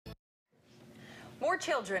More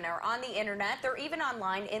children are on the internet. They're even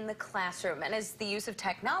online in the classroom. And as the use of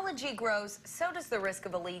technology grows, so does the risk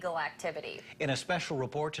of illegal activity. In a special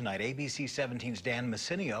report tonight, ABC 17's Dan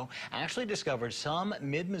Messinio actually discovered some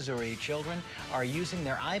mid-Missouri children are using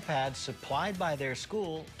their iPads supplied by their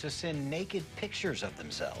school to send naked pictures of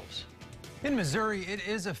themselves. In Missouri, it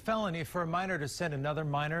is a felony for a minor to send another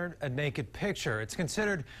minor a naked picture. It's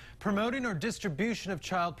considered promoting or distribution of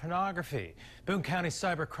child pornography. Boone County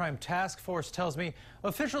Cybercrime Task Force tells me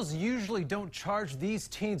officials usually don't charge these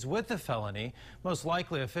teens with the felony. Most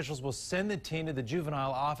likely, officials will send the teen to the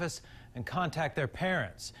juvenile office and contact their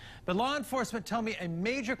parents. But law enforcement tell me a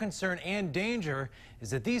major concern and danger is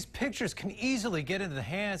that these pictures can easily get into the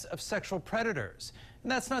hands of sexual predators.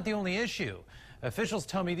 And that's not the only issue. Officials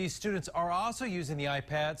tell me these students are also using the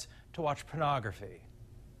iPads to watch pornography.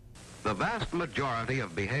 The vast majority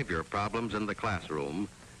of behavior problems in the classroom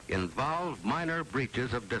involve minor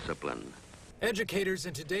breaches of discipline. Educators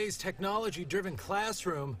in today's technology-driven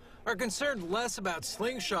classroom are concerned less about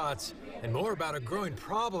slingshots and more about a growing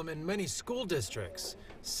problem in many school districts,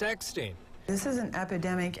 sexting. This is an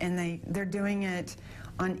epidemic, and they're doing it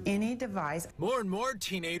on any device. More and more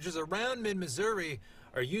teenagers around mid-Missouri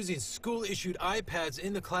are using school-issued iPads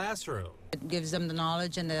in the classroom. It gives them the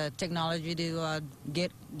knowledge and the technology to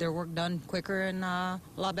get their work done quicker and a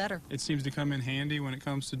lot better. It seems to come in handy when it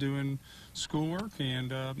comes to doing schoolwork,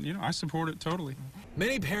 and I support it totally.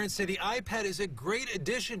 Many parents say the iPad is a great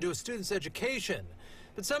addition to a student's education,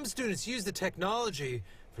 but some students use the technology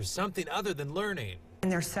for something other than learning.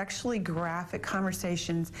 And they're sexually graphic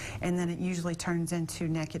conversations, and then it usually turns into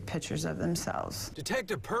naked pictures of themselves.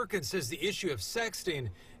 Detective Perkins says the issue of sexting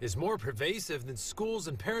is more pervasive than schools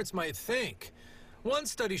and parents might think. One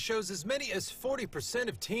study shows as many as 40%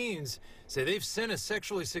 of teens say they've sent a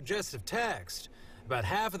sexually suggestive text. About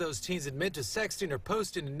half of those teens admit to sexting or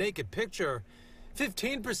posting a naked picture.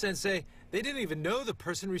 15% say they didn't even know the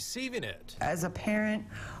person receiving it. As a parent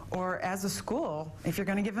or as a school, if you're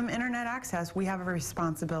going to give them internet access, we have a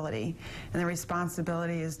responsibility. And the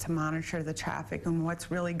responsibility is to monitor the traffic and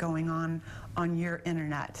what's really going on your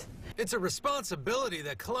internet. It's a responsibility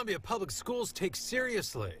that Columbia Public Schools take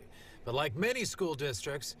seriously. But like many school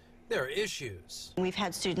districts, there are issues. We've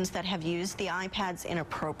had students that have used the iPads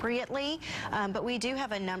inappropriately, but we do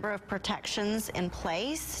have a number of protections in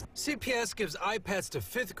place. CPS gives iPads to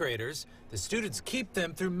fifth graders. The students keep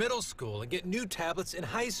them through middle school and get new tablets in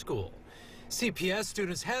high school. CPS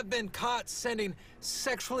students have been caught sending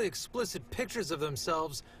sexually explicit pictures of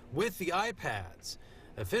themselves with the iPads.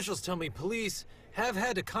 Officials tell me police have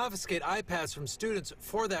had to confiscate iPads from students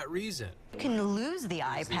for that reason. You can lose the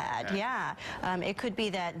iPad, yeah. It could be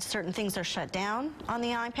that certain things are shut down on the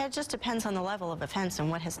iPad. It just depends on the level of offense and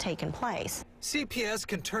what has taken place. CPS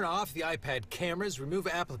can turn off the iPad cameras, remove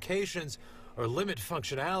applications, or limit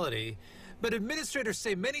functionality. But administrators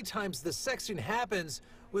say many times the sexting happens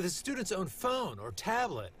with a student's own phone or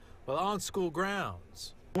tablet while on school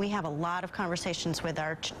grounds. We have a lot of conversations with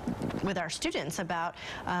our students about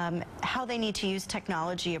how they need to use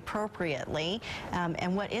technology appropriately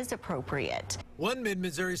and what is appropriate. One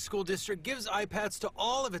mid-Missouri school district gives iPads to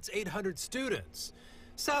all of its 800 students.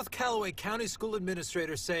 South Callaway County school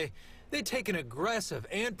administrators say they take an aggressive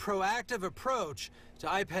and proactive approach to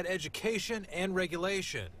iPad education and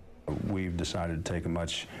regulation. We've decided to take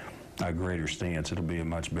a greater stance. It'll be a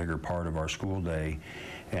much bigger part of our school day,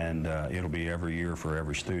 and it'll be every year for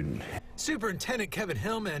every student. Superintendent Kevin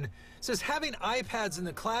Hillman says having iPads in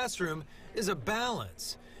the classroom is a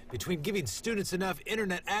balance between giving students enough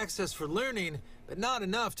internet access for learning, but not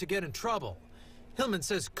enough to get in trouble. Hillman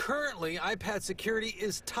says currently iPad security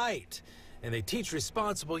is tight, and they teach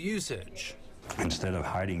responsible usage. Instead of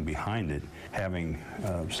hiding behind it, having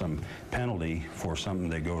some penalty for something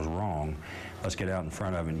that goes wrong, let's get out in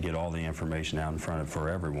front of it and get all the information out in front of it for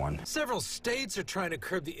everyone. Several states are trying to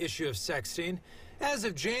curb the issue of sexting. As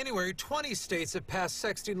of January, 20 states have passed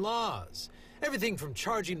sexting laws. Everything from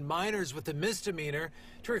charging minors with a misdemeanor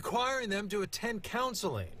to requiring them to attend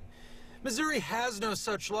counseling. Missouri has no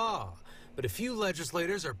such law, but a few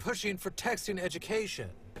legislators are pushing for texting education.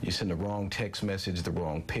 You send the wrong text message, the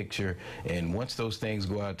wrong picture, and once those things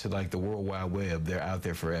go out to like the World Wide Web, they're out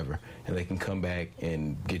there forever, and they can come back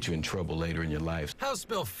and get you in trouble later in your life. House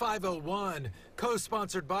Bill 501,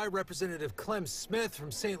 co-sponsored by Representative Clem Smith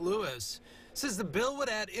from St. Louis, says the bill would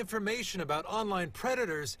add information about online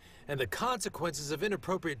predators and the consequences of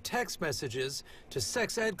inappropriate text messages to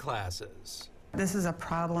sex ed classes. This is a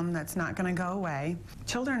problem that's not going to go away.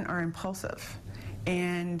 Children are impulsive,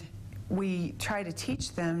 and we try to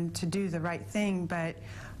teach them to do the right thing, but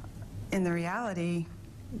in the reality,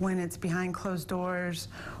 when it's behind closed doors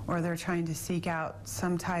or they're trying to seek out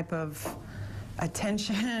some type of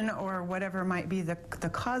attention or whatever might be the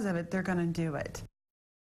cause of it, they're going to do it.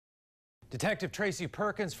 Detective Tracy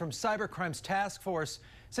Perkins from Cybercrime's task force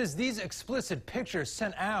says these explicit pictures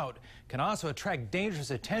sent out can also attract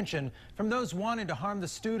dangerous attention from those wanting to harm the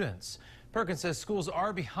students. Perkins says schools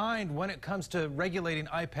are behind when it comes to regulating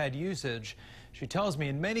iPad usage. She tells me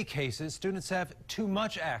in many cases students have too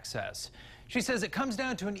much access. She says it comes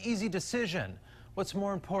down to an easy decision. What's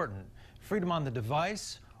more important, freedom on the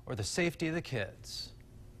device or the safety of the kids?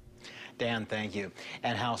 Dan, thank you.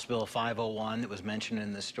 And House Bill 501 that was mentioned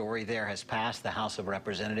in the story there has passed the House of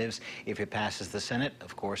Representatives. If it passes the Senate,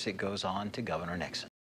 of course, it goes on to Governor Nixon.